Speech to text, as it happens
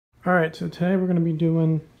Alright, so today we're going to be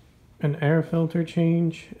doing an air filter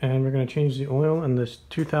change, and we're going to change the oil in this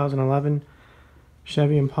 2011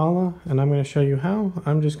 Chevy Impala, and I'm going to show you how.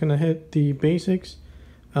 I'm just going to hit the basics.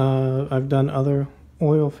 I've done other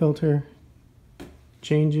oil filter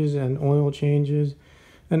changes and oil changes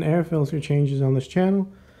and air filter changes on this channel.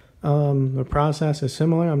 The process is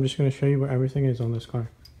similar. I'm just going to show you where everything is on this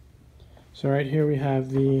car. So right here we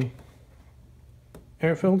have the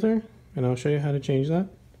air filter, and I'll show you how to change that.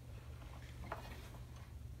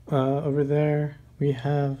 Over there we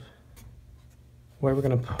have where we're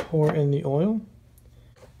going to pour in the oil,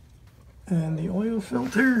 and the oil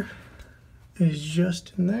filter is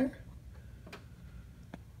just in there.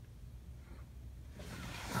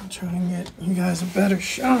 I'll try and get you guys a better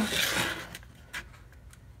shot.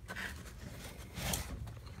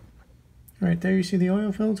 Right there you see the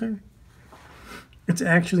oil filter. It's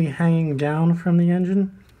actually hanging down from the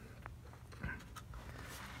engine.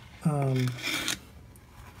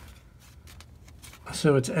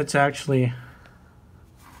 So it's actually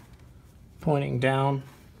pointing down,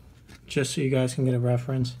 just so you guys can get a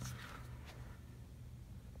reference.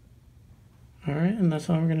 Alright, and that's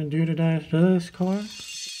all we're going to do today to this car.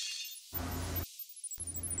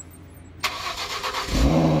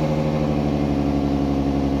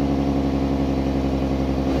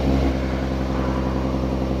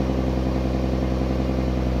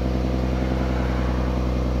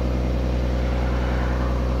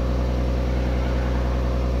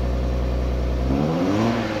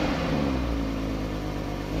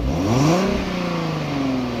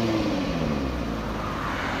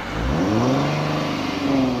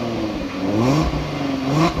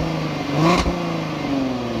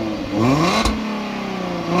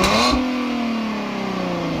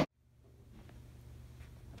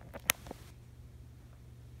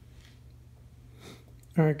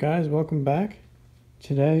 Alright guys, welcome back.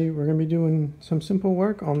 Today we're going to be doing some simple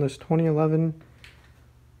work on this 2011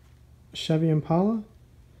 Chevy Impala.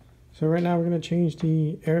 So right now we're going to change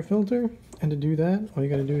the air filter, and to do that all you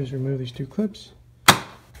got to do is remove these two clips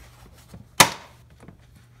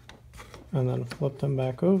and then flip them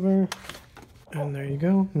back over, and there you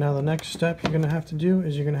go. Now the next step you're going to have to do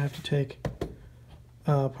is you're going to have to take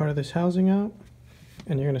part of this housing out,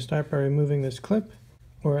 and you're going to start by removing this clip,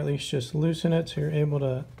 or at least just loosen it so you're able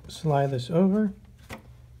to slide this over.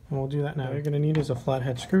 And we'll do that now. What you're going to need is a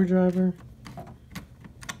flathead screwdriver.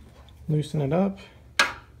 Loosen it up.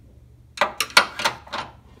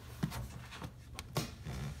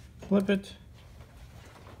 Flip it.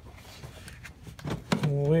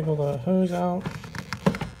 Wiggle the hose out.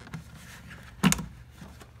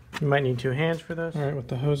 You might need two hands for this. Alright, with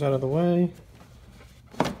the hose out of the way,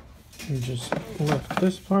 you just lift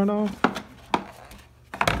this part off.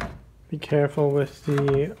 Be careful with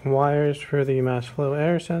the wires for the mass flow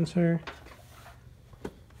air sensor.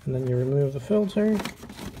 And then you remove the filter.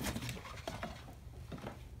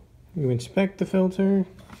 You inspect the filter.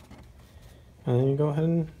 And then you go ahead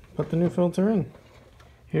and put the new filter in.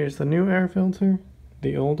 Here's the new air filter,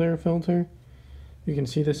 the old air filter. You can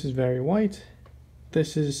see this is very white.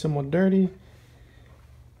 This is somewhat dirty.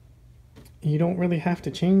 You don't really have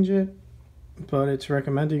to change it, but it's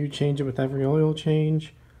recommended you change it with every oil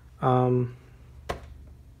change.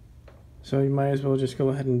 So you might as well just go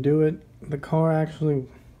ahead and do it. The car actually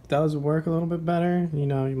does work a little bit better. You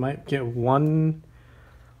know, you might get 1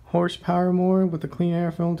 horsepower more with the clean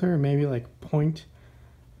air filter, maybe like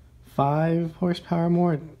 0.5 horsepower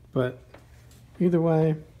more, but either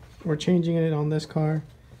way, we're changing it on this car.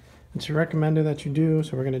 It's recommended that you do,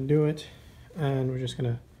 so we're going to do it, and we're just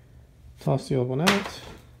going to toss the old one out,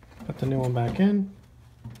 put the new one back in.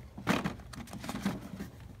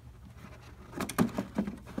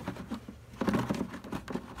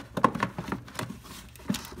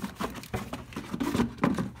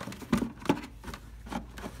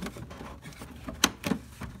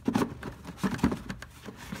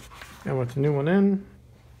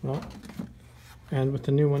 And with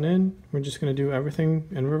the new one in, we're just going to do everything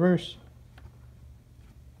in reverse.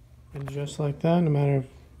 And just like that, in a matter of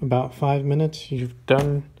about 5 minutes, you've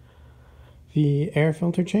done the air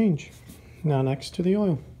filter change. Now next to the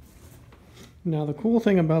oil. Now the cool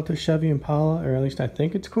thing about the Chevy Impala, or at least I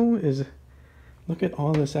think it's cool, is look at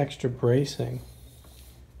all this extra bracing.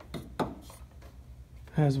 It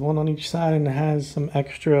has one on each side, and it has some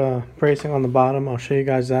extra bracing on the bottom. I'll show you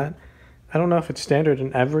guys that. I don't know if it's standard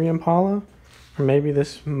in every Impala, or maybe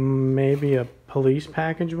this may be a police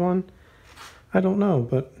package one. I don't know,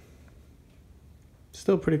 but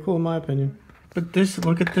still pretty cool in my opinion. But this,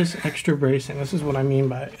 look at this extra bracing. This is what I mean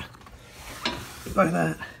by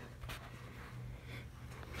that.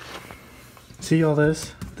 see all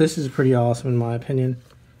this? This is pretty awesome in my opinion.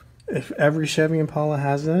 If every Chevy Impala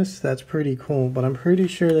has this, that's pretty cool. But I'm pretty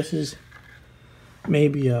sure this is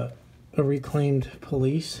maybe a reclaimed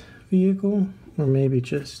police vehicle, or maybe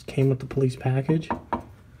just came with the police package.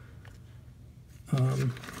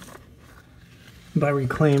 By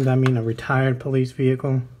reclaimed, I mean a retired police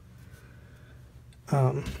vehicle.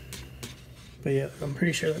 But yeah, I'm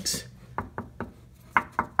pretty sure that's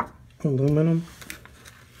aluminum.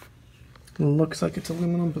 It looks like it's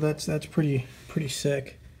aluminum, but that's pretty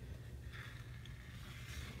sick.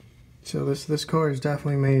 So this car is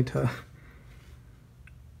definitely made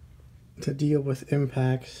to deal with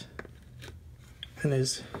impacts, and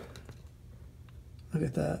look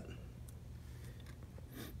at that.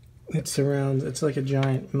 It's like a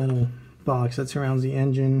giant metal box that surrounds the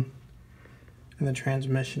engine and the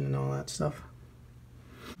transmission and all that stuff.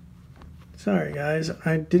 Sorry guys,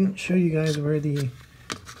 I didn't show you guys where the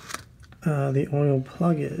oil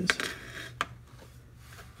plug is.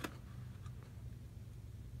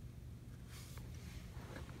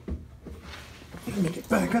 Let me get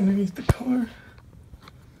back underneath the car.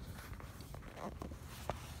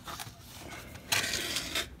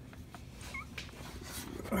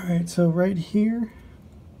 Alright, so right here,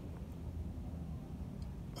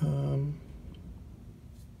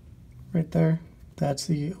 right there, that's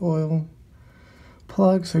the oil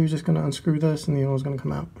plug. So you're just going to unscrew this and the oil is going to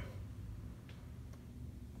come out.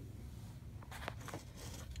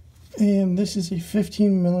 And this is a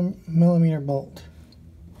 15 millimeter bolt,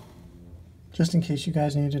 just in case you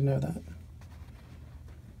guys need to know that.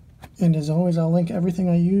 And as always, I'll link everything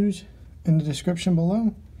I use in the description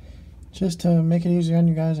below, just to make it easier on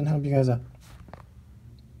you guys and help you guys out.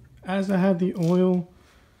 As I have the oil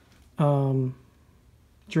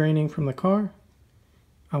draining from the car,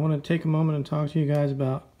 I want to take a moment and talk to you guys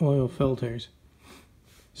about oil filters.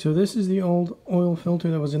 So this is the old oil filter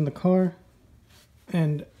that was in the car,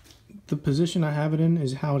 and the position I have it in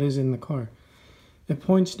is how it is in the car. It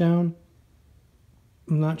points down.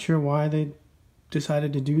 I'm not sure why they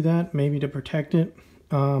decided to do that, maybe to protect it.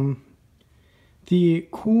 The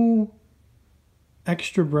cool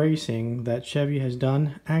extra bracing that Chevy has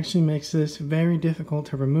done actually makes this very difficult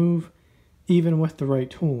to remove, even with the right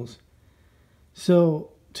tools.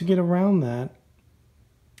 So to get around that,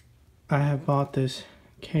 I have bought this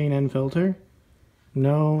K&N filter.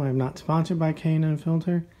 No, I'm not sponsored by K&N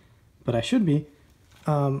filter, but I should be.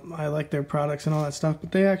 I like their products and all that stuff,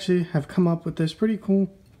 but they actually have come up with this pretty cool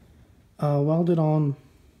welded on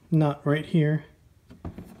nut right here.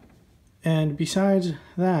 And besides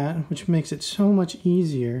that, which makes it so much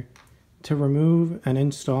easier to remove and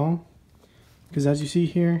install, because as you see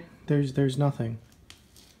here, there's nothing.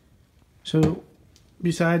 So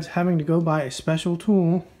besides having to go buy a special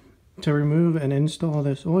tool to remove and install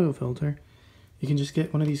this oil filter, you can just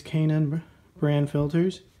get one of these K&N brand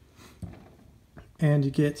filters, and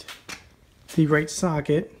you get the right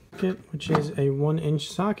socket, which is a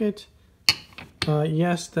 1-inch socket.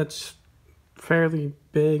 Yes, that's fairly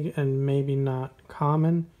big and maybe not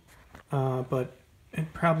common, but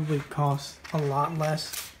it probably costs a lot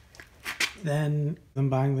less than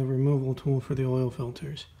buying the removal tool for the oil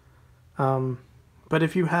filters. But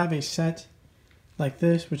if you have a set like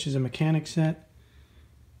this, which is a mechanic set,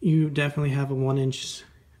 you definitely have a 1-inch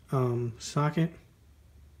socket.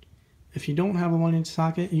 If you don't have a 1-inch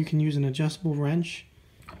socket, you can use an adjustable wrench,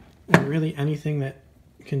 or really anything that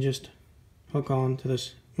can just hook on to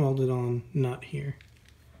this welded on nut here.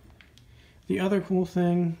 The other cool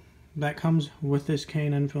thing that comes with this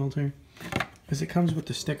K&N filter is it comes with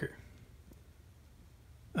the sticker.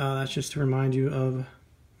 That's just to remind you of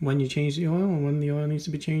when you change the oil and when the oil needs to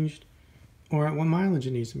be changed, or at what mileage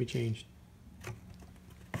it needs to be changed.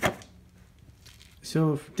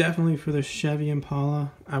 So definitely for the Chevy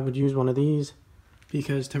Impala, I would use one of these,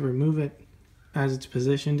 because to remove it as it's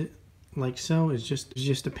positioned like so is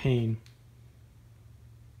just a pain.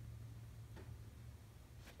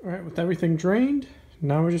 Alright, with everything drained,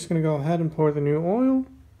 now we're just going to go ahead and pour the new oil,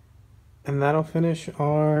 and that'll finish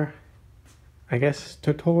our, I guess,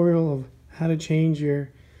 tutorial of how to change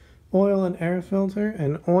your oil and air filter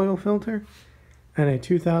and oil filter in a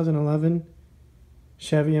 2011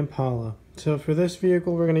 Chevy Impala. So for this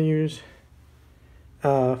vehicle, we're going to use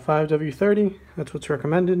 5W30, that's what's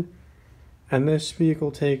recommended, and this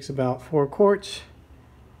vehicle takes about 4 quarts.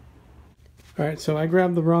 Alright, so I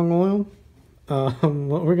grabbed the wrong oil.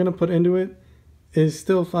 What we're going to put into it is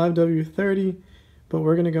still 5W30, but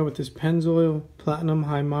we're going to go with this Pennzoil Platinum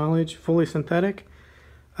High Mileage, fully synthetic.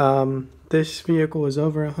 This vehicle is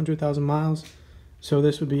over 100,000 miles, so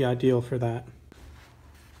this would be ideal for that.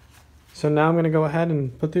 So now I'm going to go ahead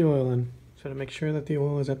and put the oil in. So to make sure that the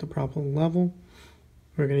oil is at the proper level,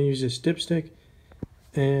 we're going to use this dipstick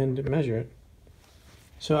and measure it.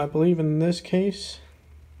 So I believe in this case,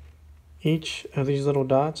 each of these little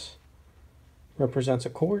dots represents a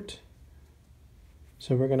quart.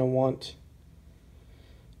 So we're going to want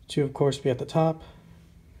to, of course, be at the top.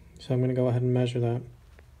 So I'm going to go ahead and measure that.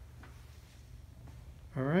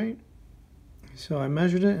 All right. So I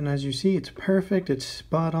measured it, and as you see, it's perfect. It's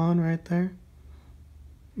spot on right there.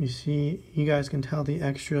 You see, you guys can tell the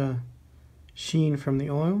extra sheen from the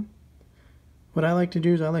oil. What I like to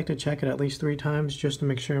do is I like to check it at least 3 times just to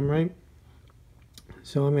make sure I'm right.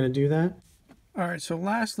 So I'm going to do that. All right, so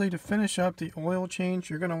lastly, to finish up the oil change,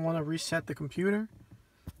 you're going to want to reset the computer.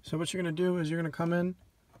 So what you're going to do is you're going to come in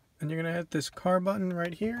and you're going to hit this car button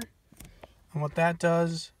right here. And what that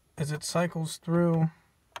does is it cycles through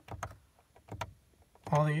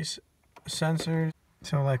all these sensors.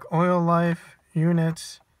 So like oil life,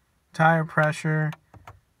 units, tire pressure,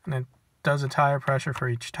 and it does a tire pressure for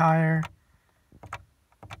each tire.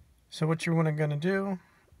 So what you're going to do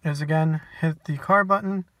is, again, hit the car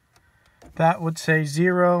button. That would say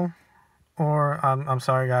 0, or I'm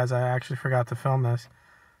sorry guys, I actually forgot to film this,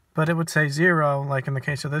 but it would say 0, like in the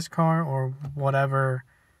case of this car, or whatever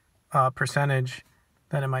percentage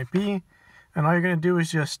that it might be. And all you're going to do is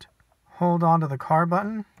just hold on to the car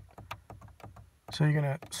button. So you're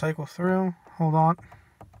going to cycle through, hold on.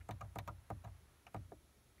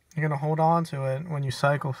 You're going to hold on to it when you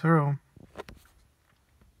cycle through,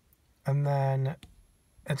 and then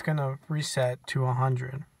it's going to reset to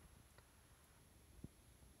 100.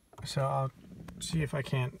 So I'll see if I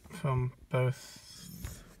can't film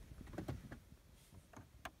both.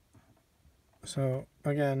 So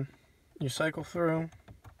again, you cycle through,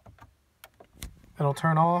 it'll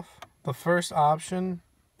turn off. The first option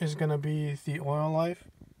is going to be the oil life.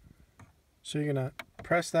 So you're going to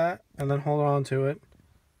press that and then hold on to it,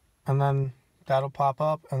 and then that'll pop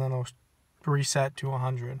up, and then it'll reset to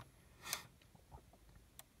 100.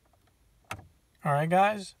 Alright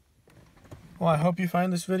guys, well, I hope you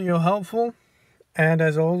find this video helpful, and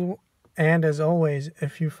as always,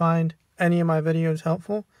 if you find any of my videos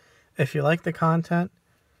helpful, if you like the content,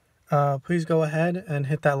 please go ahead and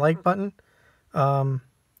hit that like button.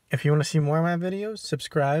 If you want to see more of my videos,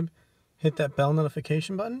 subscribe, hit that bell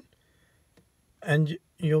notification button, and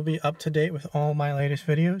you'll be up to date with all my latest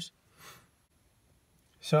videos.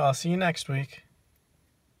 So I'll see you next week.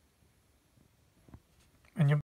 And you'll